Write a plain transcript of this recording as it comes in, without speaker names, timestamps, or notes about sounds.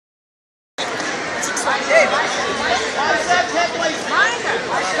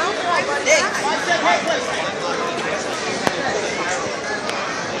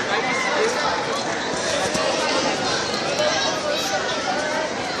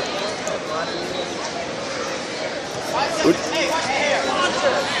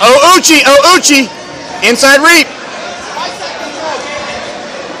Oh, Uchi, oh, Uchi. Inside reap.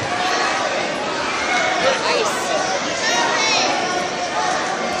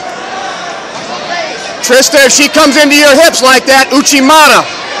 Trista, if she comes into your hips like that, Uchimata,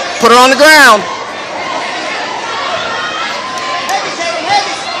 put her on the ground.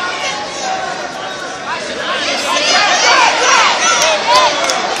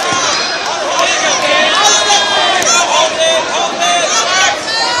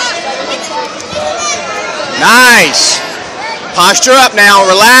 Nice. Posture up now.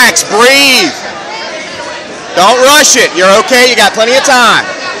 Relax. Breathe. Don't rush it. You're okay. You got plenty of time.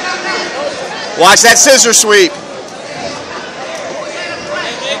 Watch that scissor sweep.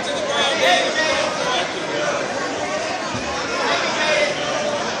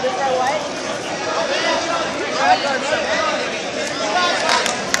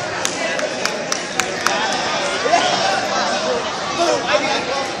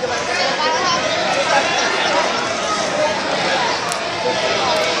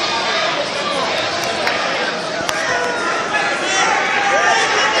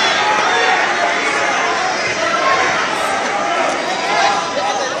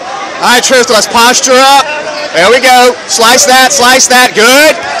 All right, Trista, let's posture up. There we go. Slice that, slice that.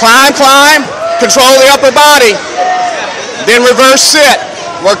 Good. Climb, climb. Control the upper body. Then reverse sit.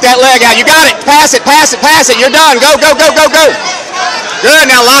 Work that leg out. You got it. Pass it, pass it, pass it. You're done. Go, go, go, go, go. Good.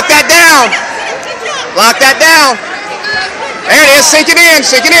 Now lock that down. Lock that down. There it is. Sink it in.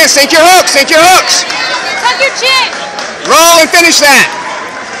 Sink it in. Sink your hooks. Sink your hooks. Tuck your chin. Roll and finish that.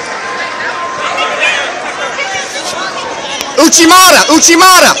 Uchimata,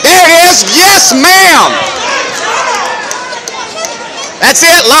 Uchimata. There it is. Yes, ma'am. That's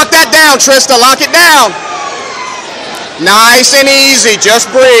it. Lock that down, Trista. Lock it down. Nice and easy. Just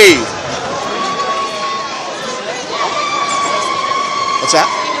breathe. What's that?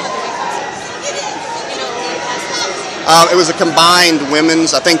 It was a combined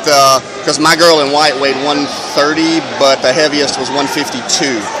women's. I think because my girl in white weighed 130, but the heaviest was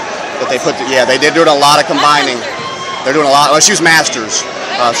 152. But they put, yeah, they did do a lot of combining. They're doing a lot. Well, she was masters.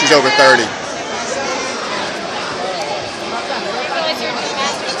 She's over 30.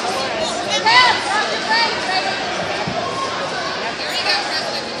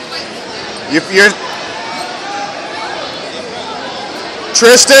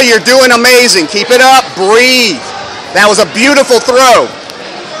 Trista, you're doing amazing. Keep it up. Breathe. That was a beautiful throw.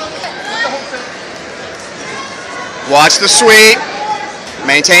 Watch the sweep.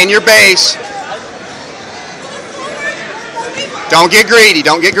 Maintain your base. Don't get greedy.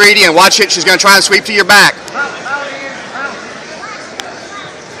 Don't get greedy. And watch it. She's going to try and sweep to your back.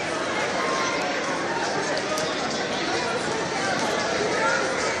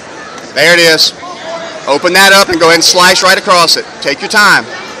 There it is. Open that up and go ahead and slice right across it. Take your time.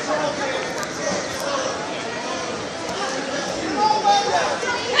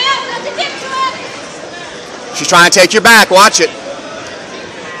 She's trying to take your back. Watch it.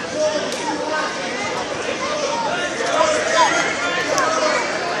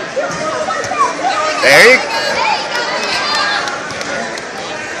 There you go.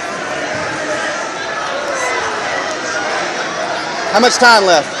 How much time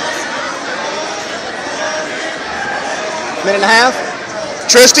left? Minute and a half?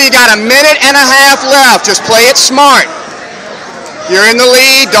 Trista, you got a minute and a half left. Just play it smart. You're in the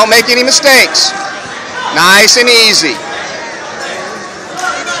lead. Don't make any mistakes. Nice and easy.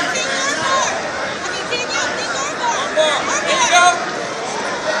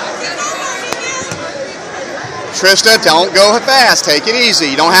 Trista, don't go fast. Take it easy.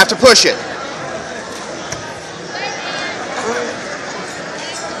 You don't have to push it.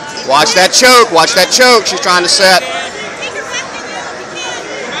 Watch that choke. Watch that choke. She's trying to set.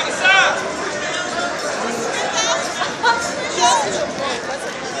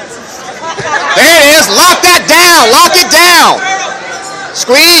 There it is. Lock that down. Lock it down.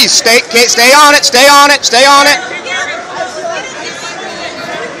 Squeeze. Stay on it. Stay on it. Stay on it.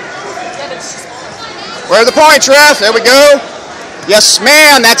 Where's the point, Trev? There we go. Yes,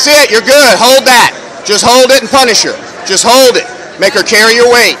 ma'am. That's it. You're good. Hold that. Just hold it and punish her. Just hold it. Make her carry your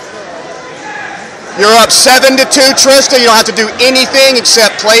weight. You're up 7-2, Trista. You don't have to do anything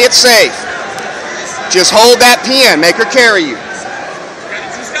except play it safe. Just hold that pin. Make her carry you.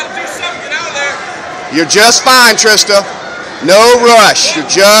 You're just fine, Trista. No rush.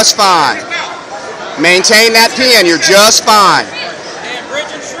 You're just fine. Maintain that pin. You're just fine. And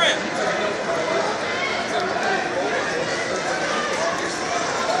bridge and shrimp.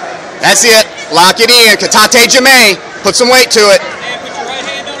 That's it. Lock it in. Katate Jame. Put some weight to it. And put your right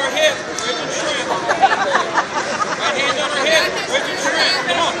hand on her hip. Bridge and shrimp. Right hand on her hip. Bridge and shrimp.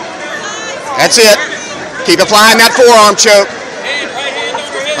 Come on. That's it. Keep applying that forearm choke. And right hand on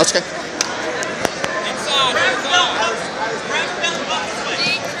her hip. That's okay. Inside.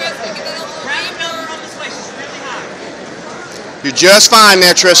 You're just fine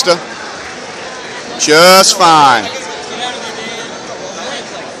there, Trista. Just fine.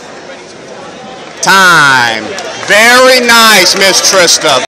 Time. Very nice, Miss Trista.